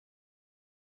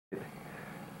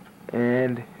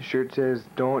And his shirt says,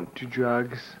 "Don't do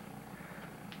drugs,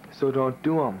 so don't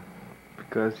do them,"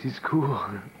 because he's cool.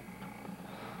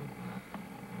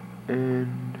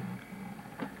 And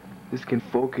this can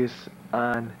focus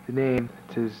on the name.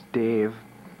 It says Dave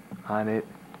on it,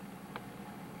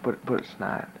 but it's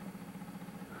not.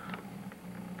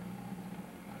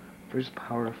 Where's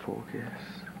power focus?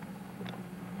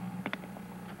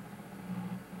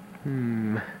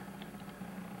 Hmm.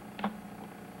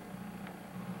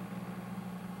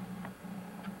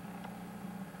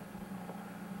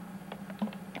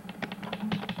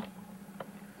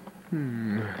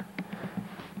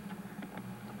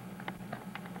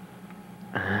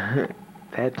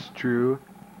 That's true.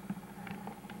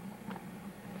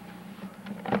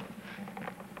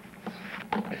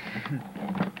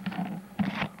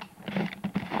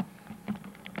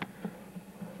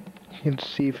 You can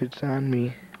see if it's on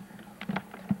me.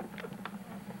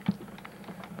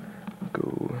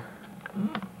 Go.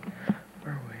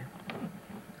 Far away.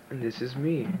 And this is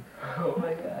me. Oh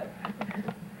my god.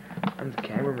 I'm the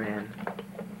cameraman.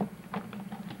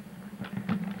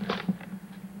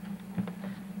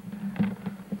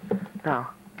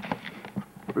 Now,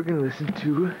 we're gonna listen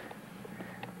to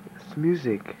some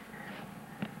music.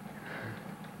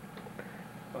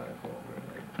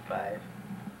 5.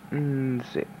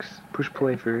 6. Push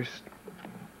play first.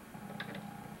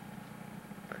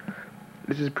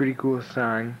 This is a pretty cool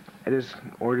song. I just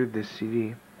ordered this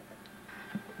CD.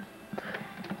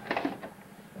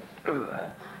 We'll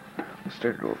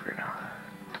start it over now.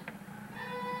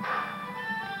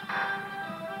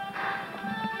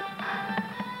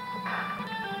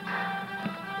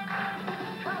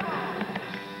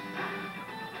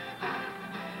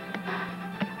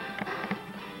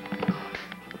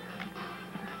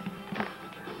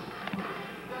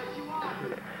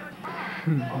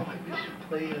 Oh, we should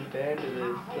play in a band to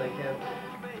this. Like,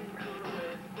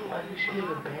 why we should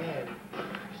have a band?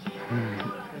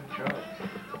 Have drums.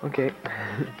 Okay.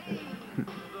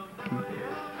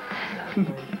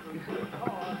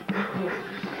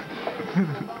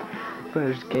 But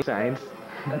there's gang signs.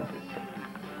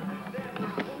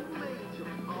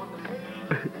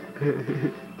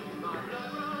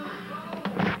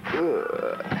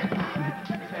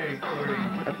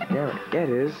 Yeah, it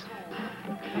is.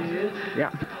 It is?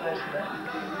 Yeah.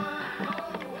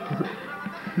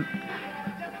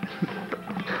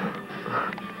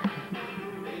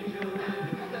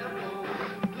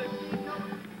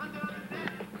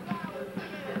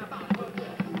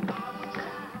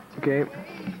 Okay,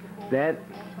 that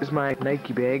is my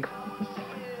Nike bag.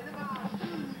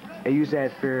 I use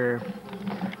that for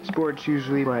sports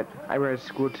usually, but I brought it to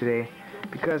school today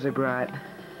because I brought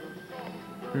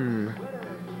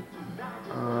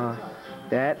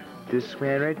this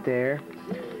man right there,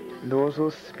 those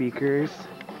little speakers,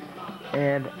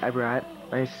 and I brought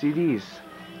my CDs.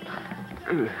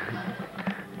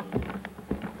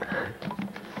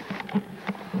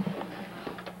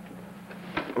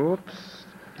 Oops,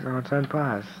 now it's on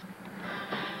pause.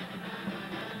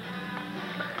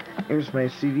 Here's my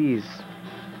CDs.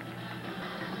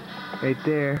 Right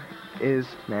there is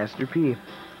Master P,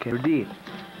 Killer D.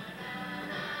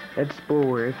 That's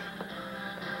Bullworth.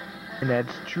 And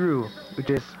that's True, which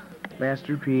is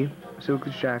Master P, Silk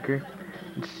the Shocker,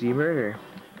 and C Murder.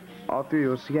 All three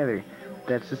of those together.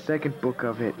 That's the second book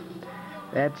of it.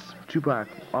 That's Tupac,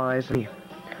 All Eyes on Me.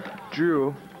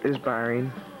 Drew is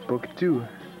Barring, Book 2.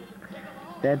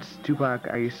 That's Tupac,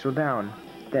 Are You Still Down?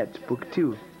 That's Book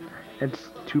 2. That's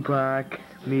Tupac,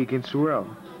 Me Against the World.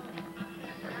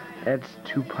 That's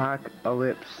Tupac,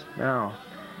 Ellipse Now.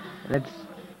 That's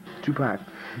Tupac.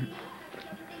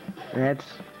 That's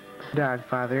Dog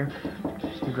Father,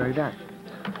 Snoop Dogg Dog.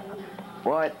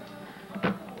 What?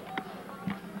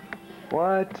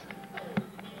 What?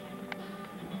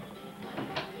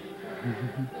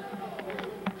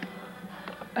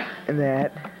 And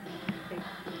that.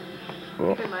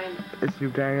 Well, Keep in mind, it's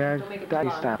Snoop Dogg don't Dog. make it too Doggy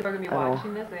long. stop. People are going to be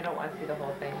watching this and they don't want to see the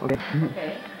whole thing. Okay.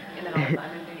 Okay? And then all of a sudden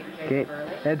I'm going to get you guys Okay,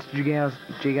 early. that's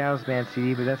J Giles Band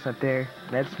CD, but that's not there.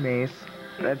 That's Mace.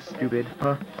 That's stupid.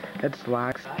 Huh? That's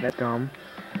Locks. That's dumb.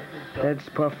 That's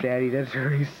Puff Daddy. That's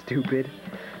really stupid.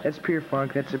 That's Pure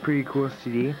Funk. That's a pretty cool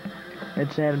CD.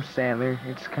 That's Adam Sandler.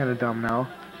 It's kind of dumb now.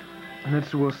 And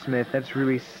that's Will Smith. That's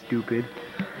really stupid.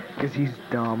 Because he's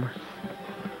dumb.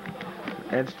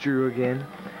 That's Drew again.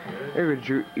 There we go,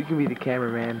 Drew. You can be the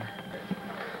cameraman.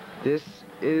 This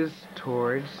is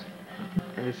towards,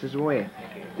 and this is away.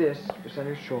 This is on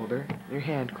your shoulder. And your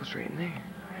hand goes right in there.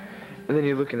 And then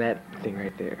you're looking at that thing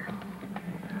right there.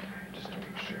 Just to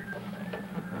make sure.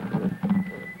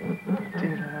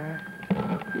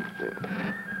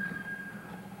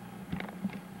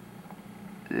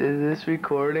 this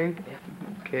recording?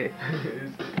 Okay.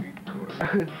 Is it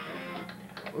recording?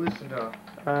 Listen to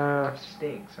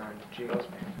Stinks on Jingles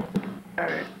Man.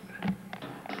 Alright.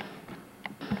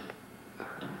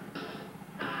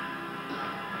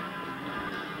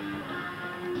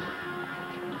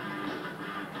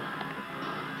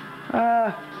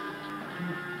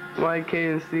 Well, I can't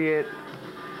even see it.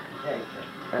 Yeah, you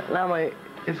can. Now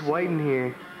it's white in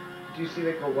here. Do you see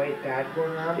like a white dot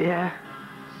going on? Yeah.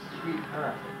 Sweet,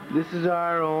 huh? This is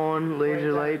our own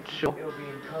laser White light dots, show. It'll be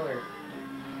in color.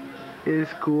 It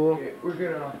is cool. Okay, we're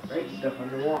gonna write stuff on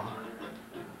the wall.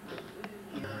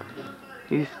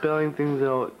 He's spelling things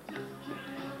out.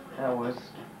 That was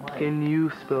mine. Can you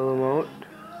spell them out?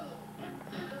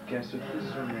 Guess what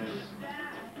this one is?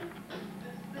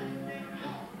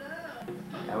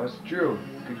 That was true.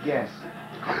 Good guess.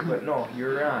 But no,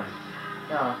 you're wrong.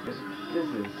 No, this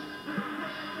is.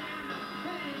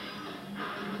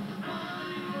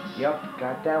 Yep,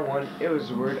 got that one. It was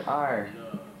the word R.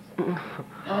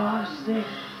 Oh, sick.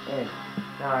 Hey,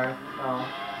 R. Oh.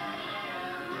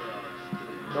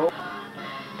 Nope.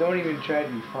 Don't even try to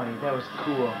be funny. That was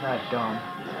cool, not dumb.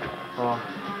 Oh.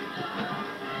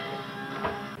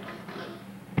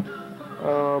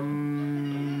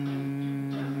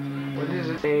 What does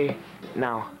it say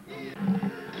now?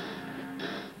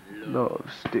 Love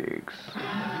stinks.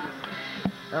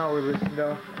 Now we're listening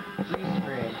to Freeze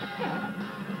Frame.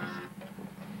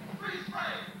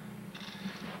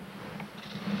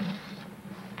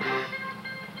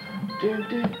 Dun,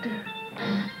 dun, dun.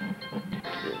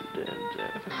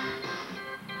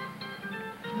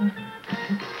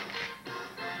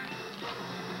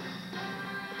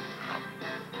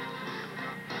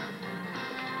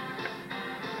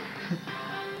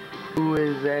 Who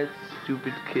is that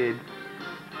stupid kid?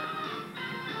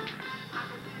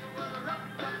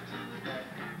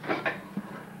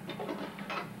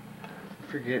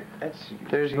 Forget that's.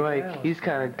 There's Mike. He's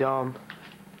kind of dumb.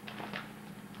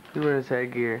 He wears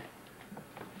headgear.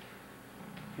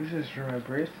 This is for my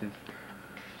braces.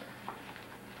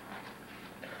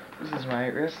 This is my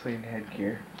wrestling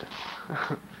headgear.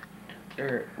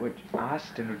 Or what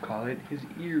Austin would call it, his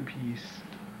earpiece.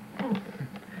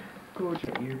 Go with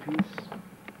your earpiece.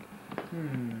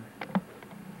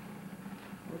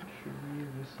 What should we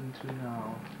listen to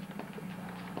now?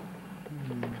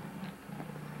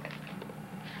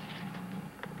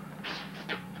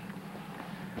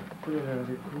 Put it out of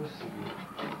close to me.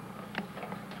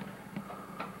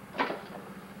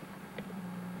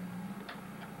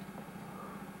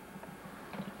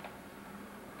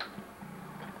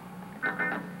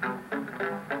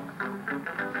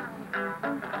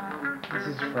 This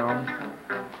is from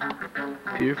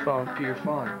Pure funk. Pure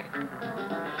Funk.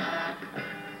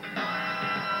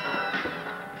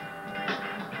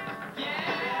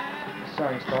 The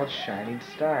song's called Shining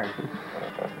Star.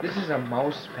 This is a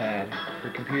mouse pad for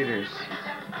computers.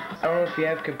 I don't know if you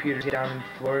have computers down in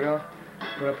Florida,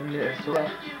 but up in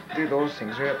Minnesota, they're those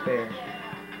things right up there.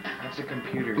 That's a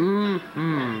computer.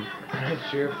 I'm not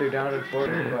sure if they're down in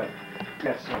Florida, but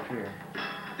that's up here.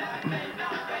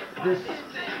 This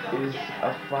is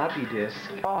a floppy disk.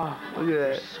 Oh, look at I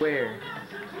that. swear.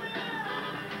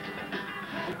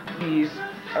 These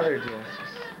other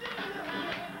discs.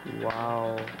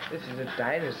 Wow. This is a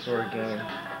dinosaur game.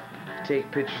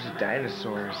 Take pictures of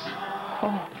dinosaurs.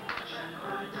 Oh.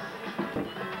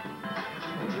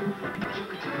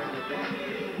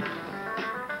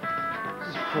 This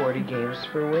is 40 games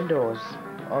for Windows.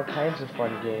 All kinds of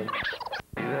fun games.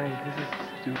 This is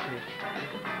stupid.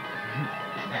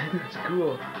 It's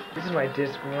cool. This is my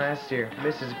disc from last year.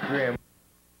 Mrs. Grimm.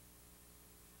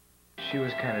 She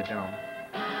was kind of dumb.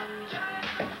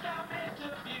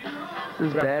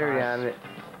 There's battery on it.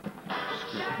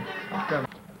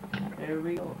 There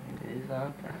we go. It is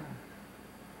on.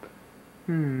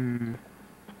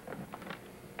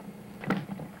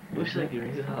 Looks like you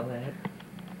read all that.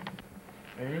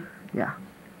 Ready? Yeah.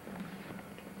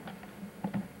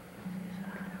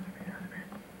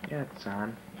 Yeah, it's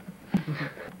on.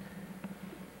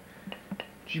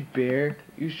 Gee, Bear,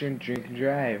 you shouldn't drink and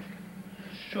drive.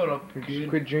 Shut up, Just kid.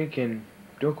 quit drinking.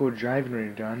 Don't go driving when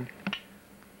you're done.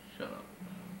 Shut up.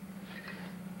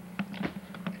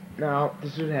 Now,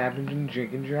 this is what happens when you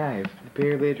drink and drive. The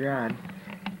bear later on.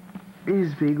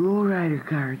 His big lowrider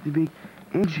car, the big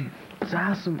engine. It's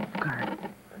awesome car.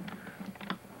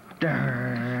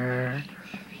 Durr,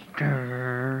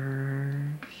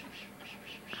 durr.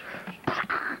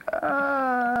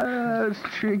 Ah, it's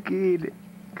drinking.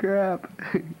 Crap.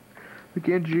 We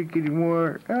can't drink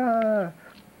anymore. Ah.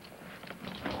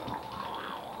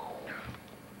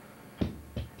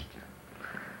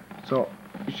 So,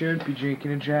 You shouldn't be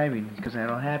drinking and driving, because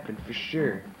that'll happen for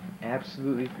sure.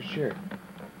 Absolutely for sure.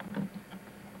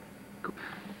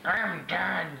 I'm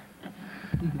done.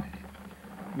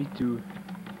 Me too.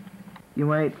 You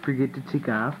might forget to take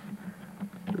off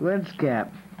the lens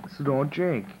cap, so don't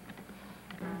drink.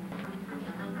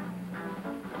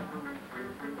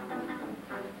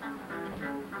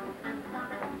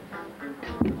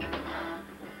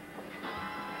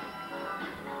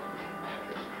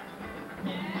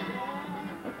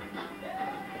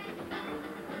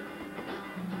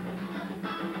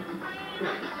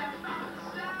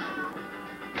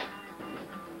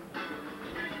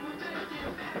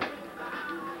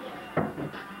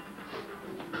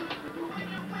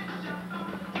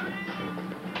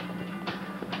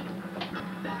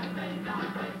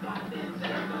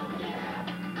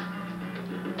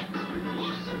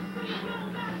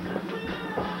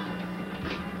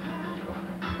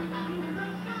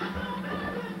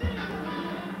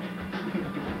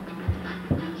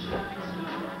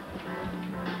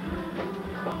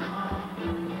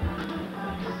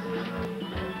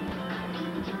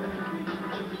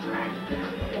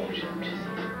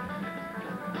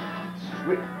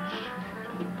 Switch.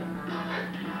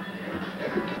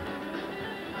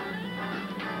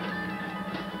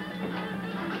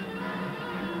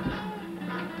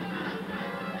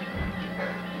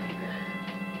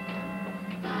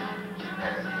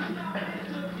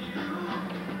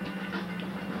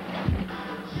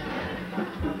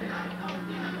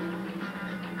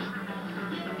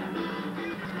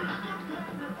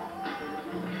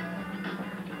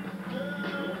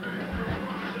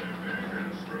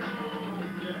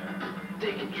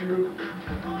 Take it, Drew.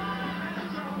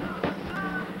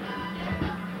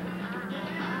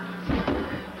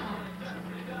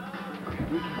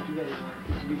 We can do that on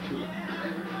YouTube.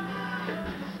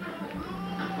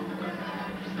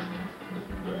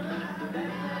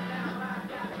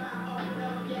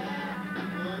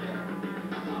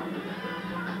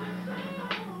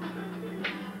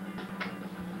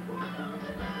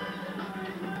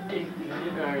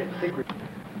 Alright, I think we're...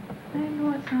 I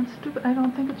know it sounds stupid. I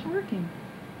don't think it's working.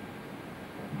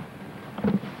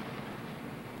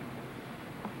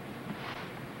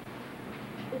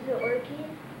 Is it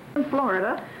working? In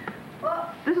Florida,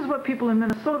 Well, this is what people in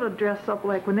Minnesota dress up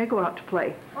like when they go out to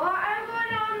play. I'm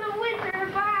going on the winter.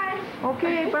 Bye.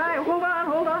 Okay, bye. Hold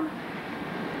on.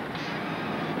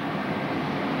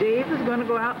 Dave is going to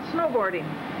go out snowboarding.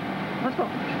 Let's go.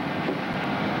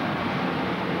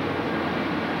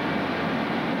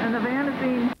 And the van is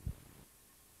being...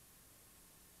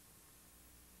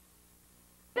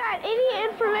 Got any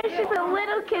information for the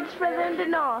little kids for them to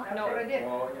know? That's what I did.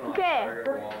 Okay.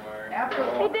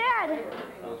 Hey,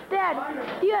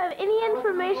 Dad, do you have any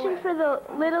information for the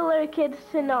littler kids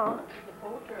to know?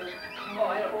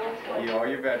 Eat all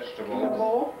your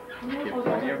vegetables, get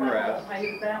plenty of rest,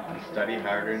 study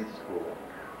harder in school.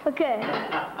 Okay.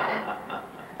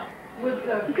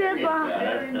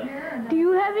 Grandpa, do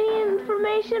you have any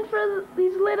information for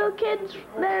these little kids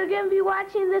that are going to be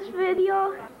watching this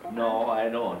video? No, I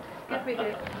don't.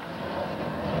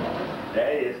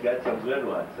 Daddy's got some good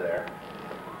ones there.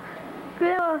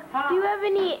 Grandma, do you have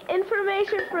any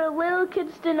information for little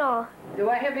kids to know? Do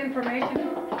I have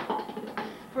information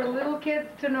for little kids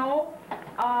to know?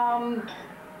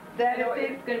 That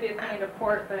It's going to be a kind of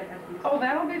port, but it has to be... oh,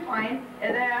 that'll be fine.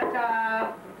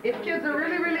 That if kids are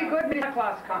really, really good, Santa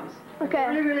Claus comes. If Okay.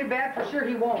 they're really, really bad, for sure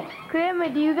he won't. Grandma,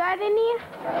 do you got any?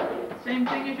 Same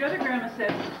thing as your other grandma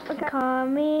said.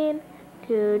 Coming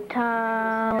to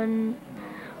town.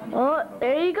 Oh,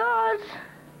 there he goes.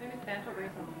 Maybe Santa will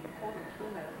bring some cold and flu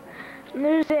medicine. And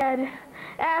there's Dad.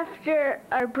 After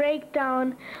our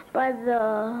breakdown by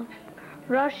the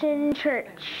Russian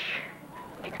church.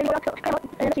 Making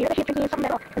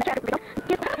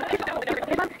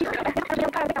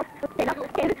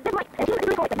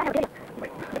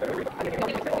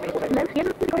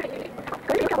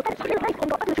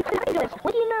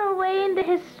our way into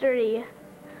history.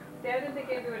 Dad, did they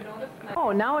give you a notice?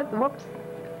 Oh, now it's, whoops.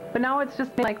 But now it's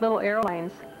just like little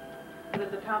airlines.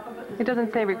 At the top of it? It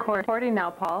doesn't say recording now,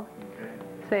 Paul.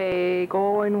 Say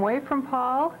going away from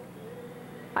Paul.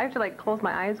 I have to like close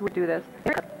my eyes when I do this.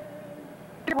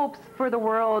 Your hopes for the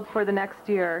world for the next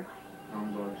year.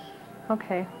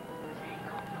 Okay.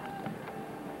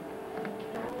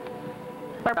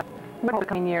 Barbara, what hope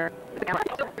coming year?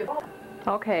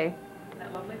 Okay. Isn't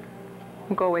that lovely?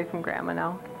 Go away from Grandma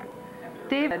now.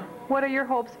 David, what are your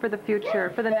hopes for the future,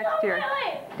 for the next year?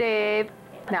 Dave,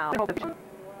 now. I'm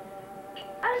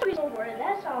just over it,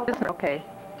 that's all. Okay.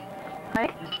 Hi.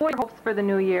 What are your hopes for the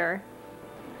new year?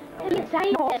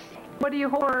 Excited. What do you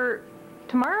hope for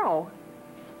tomorrow?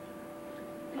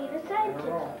 being a scientist.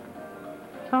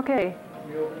 Okay.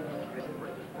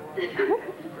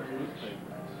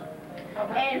 How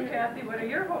about you, Kathy? What are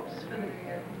your hopes for the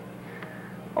year?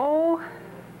 Oh,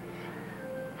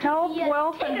 health, Be a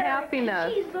wealth, and tigger.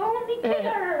 happiness. She's the only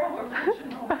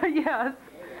tigger. Yes.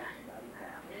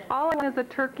 All I want is a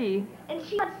turkey. And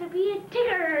she wants to be a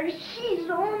tigger. She's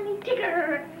the only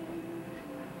tigger.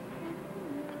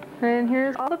 And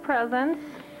here's all the presents.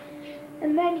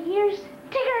 And then here's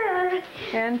Tigger.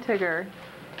 And Tigger.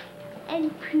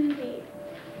 And Pootie.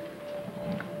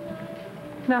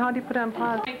 Now, how do you put on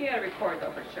pause? You gotta record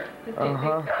though for sure.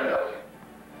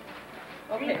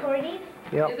 Okay. Recording?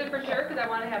 Yep. Is it for sure? Because I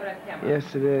want to have it on camera.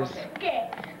 Yes, it is. Okay. Okay,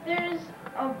 there's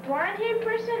a blonde-haired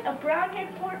person, a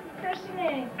brown-haired person,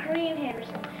 and a green-haired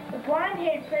person. The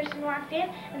blonde-haired person walked in,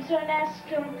 and someone asked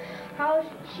him how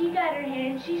she got her hair,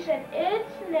 and she said,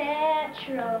 it's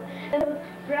natural. The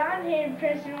brown-haired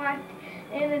person walked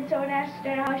in, and someone asked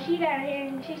her how she got her hair,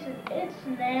 and she said, it's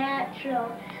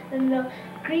natural. Then the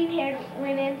green-haired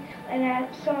went in, and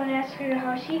someone asked her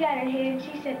how she got her hair, and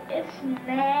she said, it's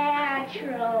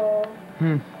natural.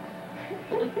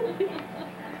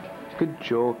 Good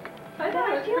joke. I thought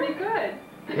it was pretty good.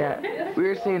 Yeah, we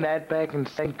were saying that back in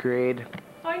 2nd grade.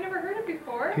 Oh, I never heard it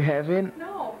before. You haven't?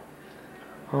 No.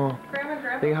 Oh. Grandma and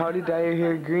Grandpa. Like, how do you dye your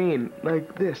hair green?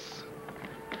 Like this.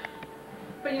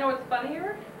 But you know what's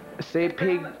funnier? Say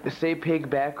pig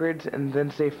backwards and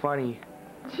then say funny.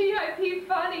 G.I.P.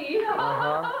 funny.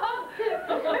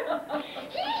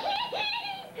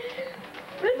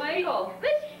 Michael.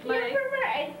 Mike,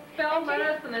 spell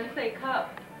lettuce and then say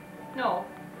cup. No.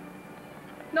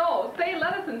 No, say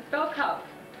lettuce and spell cup.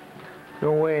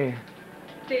 No way.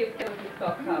 Dave, say lettuce and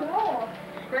spell cup. No.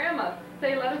 Grandma,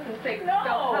 say lettuce and say No.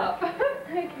 spell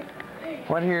cup.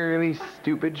 Want to hear a really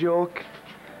stupid joke?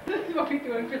 This is what we're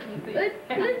doing Christmas Eve. Let's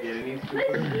hear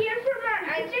from our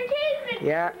entertainment.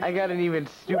 Yeah, I got an even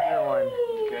stupider one.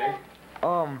 Okay.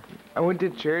 I went to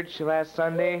church last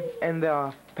Sunday, and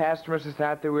the pastor must have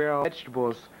thought that we were all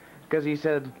vegetables, because he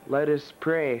said, let us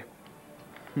pray.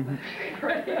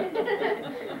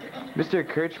 Mr.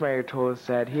 Kirchmeier told us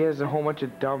that. He has a whole bunch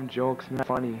of dumb jokes, not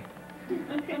funny.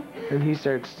 And he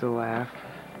starts to laugh.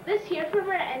 Let's hear from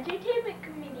our entertainment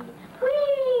committee.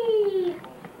 Whee!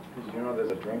 Did you know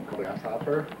there's a drink called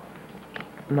grasshopper?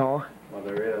 No. Well,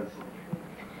 there is.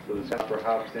 So this grasshopper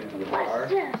hops into the bar,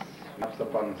 What's this? hops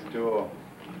up on the stool,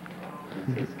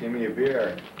 and says, give me a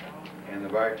beer. And the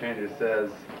bartender says,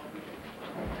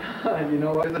 you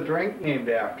know what? There's a drink named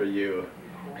after you.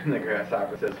 And the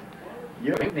grasshopper says,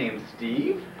 you have a drink named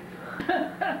Steve?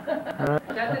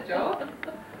 That's a joke?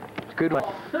 Good one.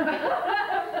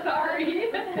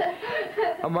 Sorry.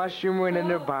 A mushroom went in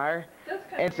the bar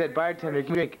and said, bartender,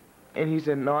 give me a drink. And he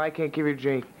said, no, I can't give you a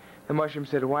drink. The mushroom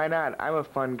said, why not? I'm a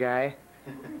fun guy.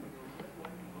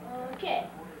 Okay.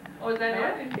 Oh, is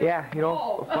that it? Yeah, you know,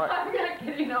 Oh, I'm not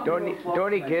kidding. No.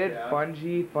 don't he get it?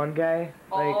 Fungi, fun guy?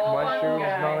 Like mushrooms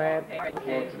and all that?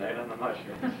 Okay. Tonight on the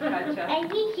mushrooms. Gotcha.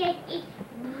 And he said it's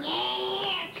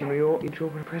natural. Can we each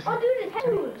open a present? Oh, dude, it's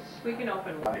tattoos. We can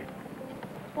open one.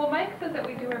 Well, Mike says that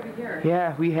we do every year.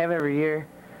 Yeah, we have every year.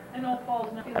 I know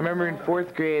Paul's not. I remember in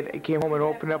 4th grade, I came home and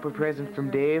opened up a present from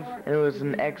Dave, and it was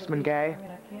an X-Men guy,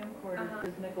 Yeah,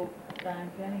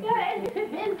 and a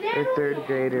 3rd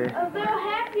grader. a little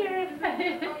happier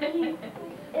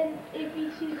if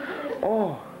he sees a person.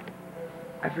 Oh,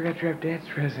 I forgot to wrap Dad's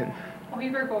present. Oh,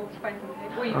 you better go find some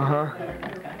tape. Wait.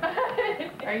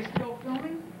 Are you still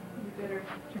filming? You better.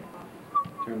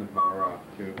 Turn the power off,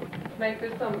 too. Mike,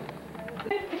 there's some.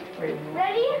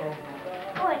 Ready?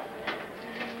 What?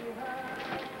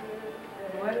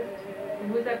 What?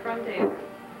 Who's that from, Dave?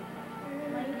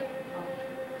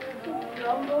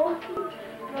 Rumble.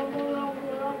 Rumble,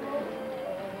 rumble, rumble.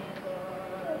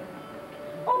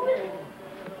 Open.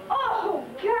 Oh,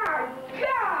 God,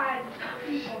 God.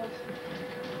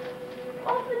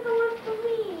 Open the one for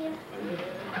me.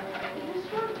 This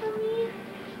one for me.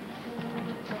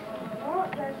 Oh,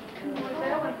 that's too Where's much.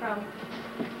 that one from?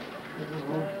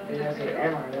 It has an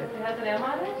M on it. It has an M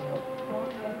on it?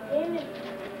 Damn it.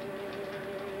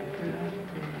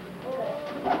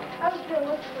 I was gonna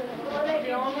look for it. What I The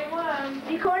did. only one.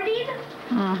 Recording?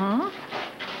 Mm-hmm.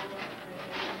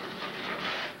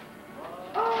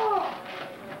 Oh!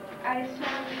 I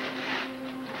saw.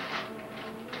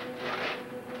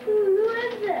 Who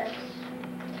is this?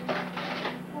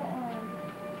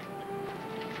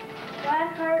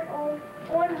 Black heart,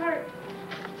 one heart.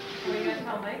 What are you gonna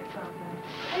tell Mike something?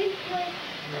 I just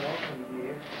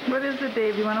What is it,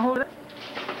 Dave? You want to hold it?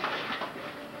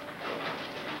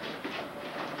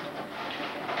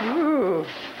 Ooh.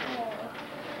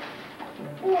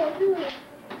 oh, dude.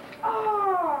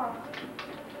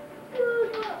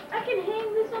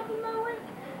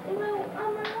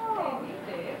 on my wall.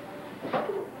 Dave.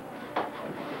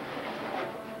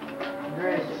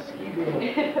 Nice ski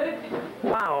day.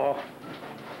 Wow.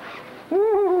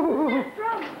 Woo.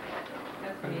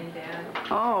 That's me and Dan.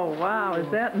 Oh, wow, is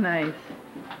that nice?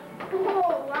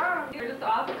 Oh, wow. We're just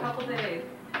off a couple days.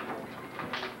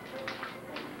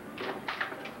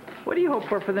 What do you hope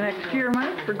for the next year,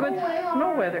 Mike? For good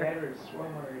snow weather?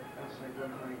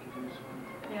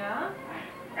 Yeah?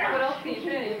 What else can you do?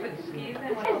 You put skis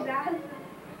in? What else?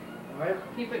 What?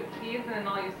 You put skis and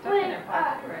all your stuff in there,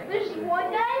 possibly, right? There's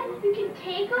one guy, you can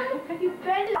take him, you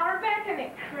bend his arm back and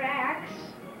it cracks.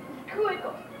 It's cool, it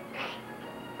goes.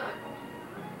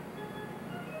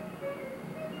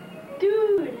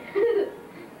 Dude!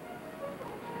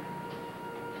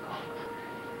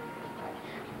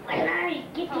 When I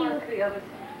get Oh, you... that's the other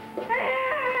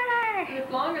side.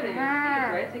 It's longer than your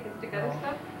skis, right? So you can stick other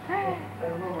stuff? I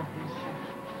don't know.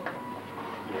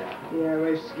 Yeah,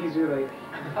 my skis are like...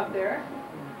 Up there?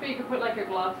 But you could put like your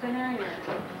gloves in there and your...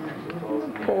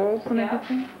 Poles and Yeah.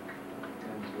 everything?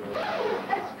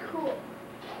 That's cool.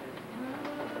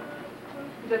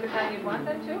 Is that the kind you'd want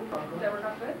then too? Does that work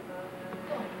out good?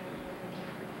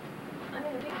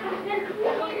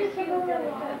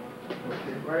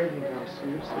 Why are you thinking of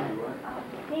seriously? What?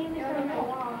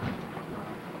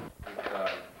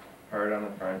 Part on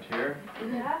the front here.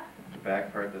 Yeah? The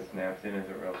back part that snaps in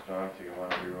isn't real strong, so you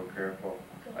want to be real careful.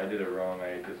 I did it wrong.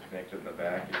 I disconnected in the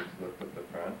back. You just lift up the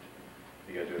front.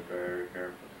 You gotta do it very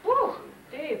careful. Woo!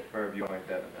 Dave. Or if you like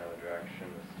that in another direction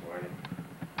this morning.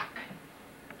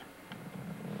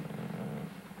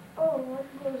 Oh, one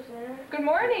goes there. Good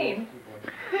morning.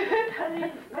 I mean,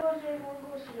 one goes there,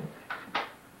 one goes there.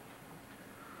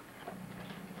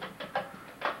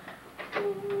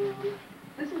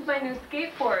 This is my new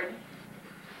skateboard.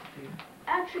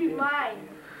 Actually, mine.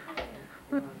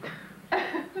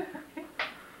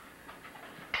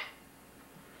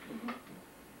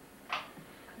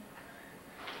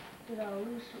 Did I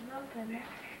loosen up and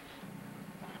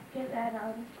get that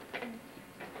on?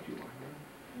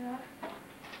 Yeah.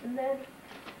 And then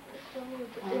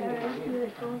there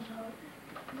it goes out.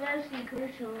 There's the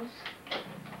commercials.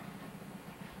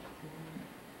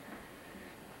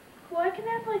 Well, I can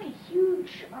have like a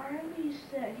huge army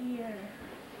set here.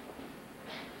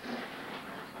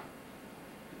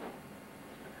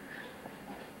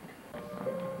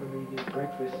 When we get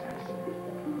breakfast.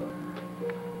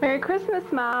 Merry Christmas,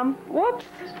 Mom. Whoops.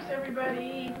 Christmas,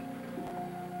 everybody.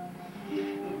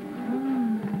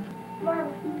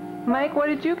 Mom, Mike, what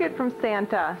did you get from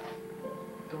Santa?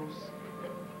 Those,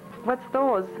 What's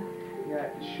those?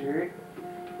 yeah, a shirt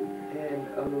and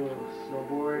a little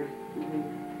snowboard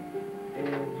and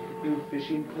a new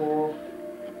fishing pole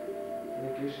and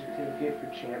a gift certificate for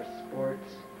Champ Sports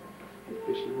and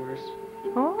Fishing Wars.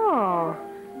 Oh.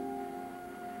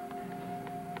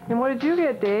 And what did you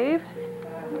get, Dave?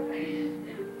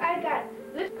 I got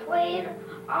this plane,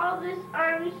 all this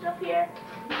army stuff here.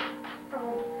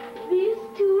 These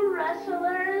two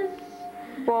wrestlers.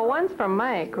 Well, one's from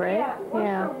Mike, right? Yeah,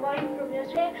 one's from mine from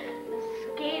yesterday. The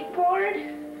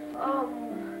skateboard.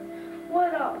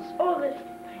 What else? Oh, the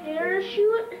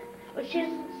parachute, which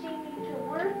isn't seeming to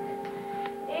work.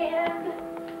 And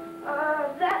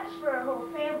that's for our whole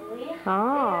family.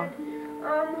 Oh.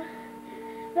 And,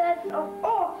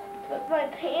 that's my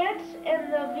pants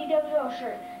and the VWL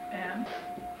shirt. And?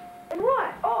 And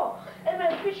what? Oh, and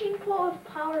my fishing pole with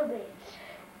power baits.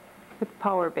 With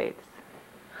power baits.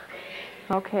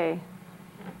 Okay.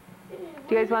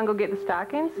 Do you guys want to go get the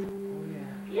stockings?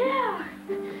 Yeah.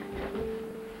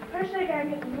 First I gotta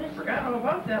get the whistle. Forgot all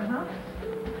about them, huh?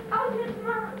 I'll get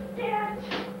Mom, Dad.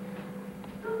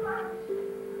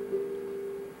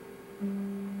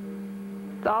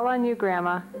 It's all on you,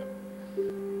 Grandma.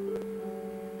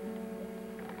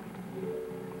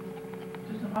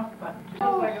 Just an off button.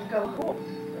 Just like it's got a hole.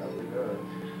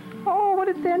 Oh, what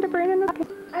did Santa bring in the stocking?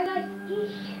 I got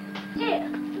these. Yeah.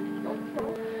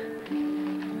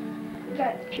 We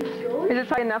got two Is it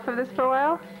probably enough of this for a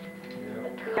while?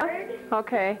 a card.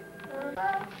 Okay.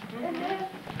 And then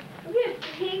we just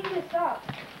hang this up.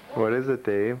 What is it,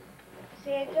 Dave?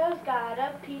 Santa's got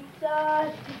a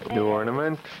pizza. New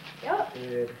ornament? Yep.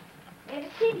 Good. And a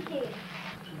kitty cake.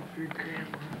 For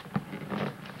Grandma.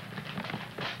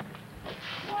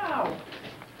 Wow.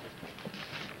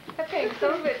 Okay,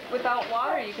 some of it without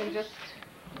water, you can just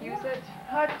use it.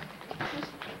 Hot.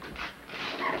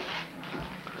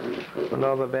 And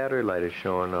all the battery light is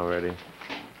showing already. Is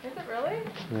it really?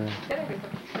 Yeah. I think it's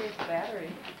a serious battery.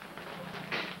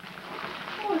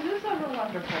 Oh, is this ever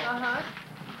wonderful? Uh-huh.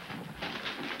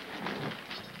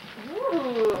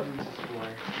 Ooh. This is why.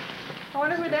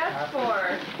 wonder who that's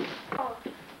for. Oh.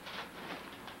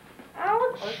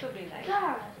 Ouch. Oh, this would be nice.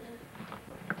 God.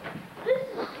 This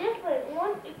is different.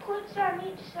 One, it clicks on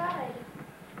each side.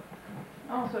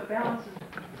 Oh, so it balances.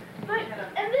 But,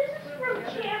 and this is from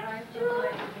Champs too.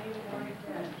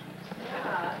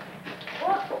 Yeah.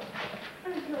 Well,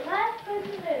 the last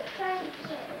person that signed it.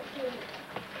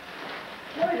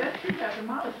 Boy, that tree got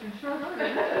demolished in short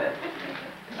order.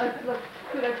 Look,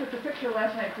 could I put the picture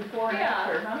last night before and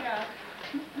after, huh? Yeah.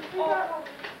 We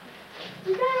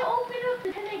gotta open up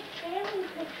the Panic family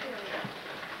picture.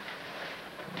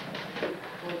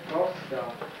 What golf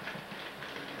stuff?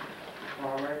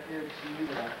 Oh, right here to you,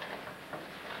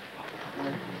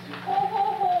 Ho ho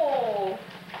ho!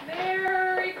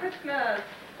 Merry Christmas!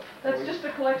 That's just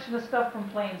a collection of stuff from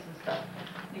planes and stuff.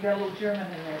 You got a little German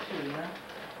in there too, you know?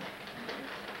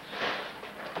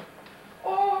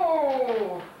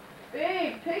 Oh!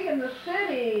 Babe, pig in the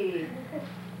city!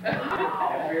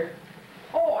 Wow.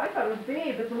 Oh, I thought it was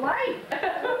Babe, it's light!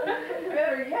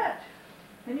 Better yet.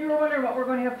 And you were wondering what we're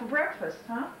going to have for breakfast,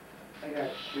 huh? I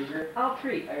got sugar. I'll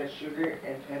treat. I got sugar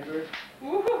and pepper.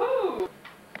 Woohoo!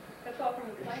 That's all from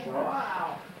the plane.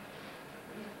 Wow.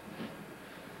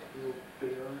 Little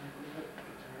barrel on it,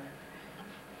 guitar.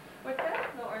 What's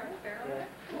that? No orange barrel? Yeah.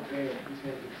 Okay, he's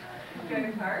got a guitar. You got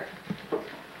a guitar?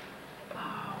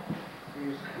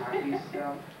 Here's coffee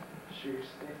stuff. Sugar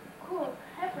stick. Cool,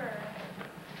 pepper.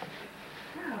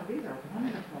 Wow, these are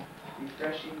wonderful.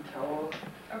 Refreshing towels.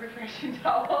 A refreshing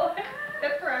towel.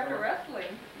 That's for after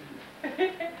wrestling.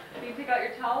 You take out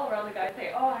your towel around the guy and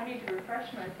say, oh, I need to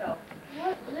refresh myself.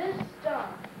 What's this stuff?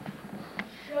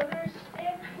 Sugar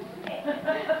stick?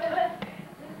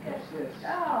 What's this?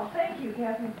 Oh, thank you,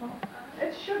 Kathy and Paul.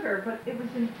 It's sugar, but it was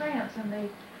in France, and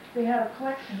they had a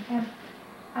collection, and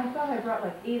I thought I brought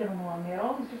like 8 of them along. They had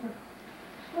all these different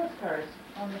postcards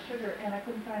on the sugar, and I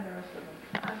couldn't find the rest of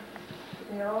them.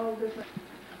 They had all different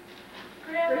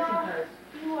racing Grandma, cars.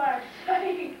 you are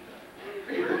saying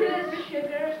this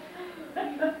sugar. We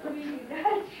do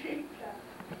not drink that.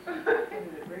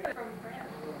 From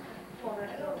France. Well,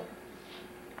 that's all.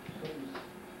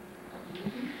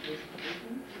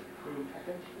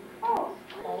 Oh,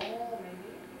 Oh,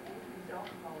 maybe.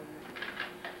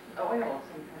 Oh, yeah.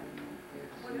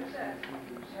 What is that?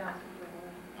 Yeah.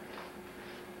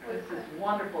 This is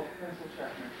wonderful pencil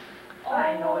sharpener. Oh.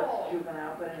 I know it's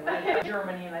juvenile, but anyway, it's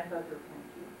Germany, and I thought they were kind of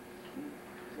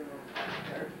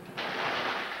cute.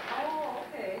 Oh,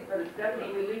 okay. But it's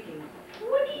definitely leaking.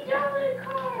 $20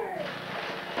 card.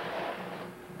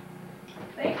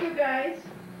 Thank you, guys.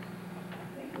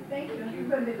 Thank you. You're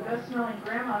going to be the best smelling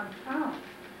grandma in town.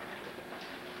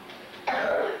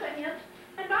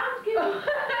 And Mom's gonna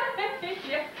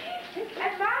Yeah.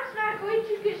 and Mom's not going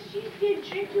to because she's going to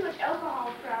drink too much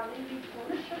alcohol probably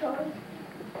before she goes.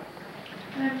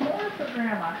 And more for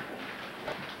grandma.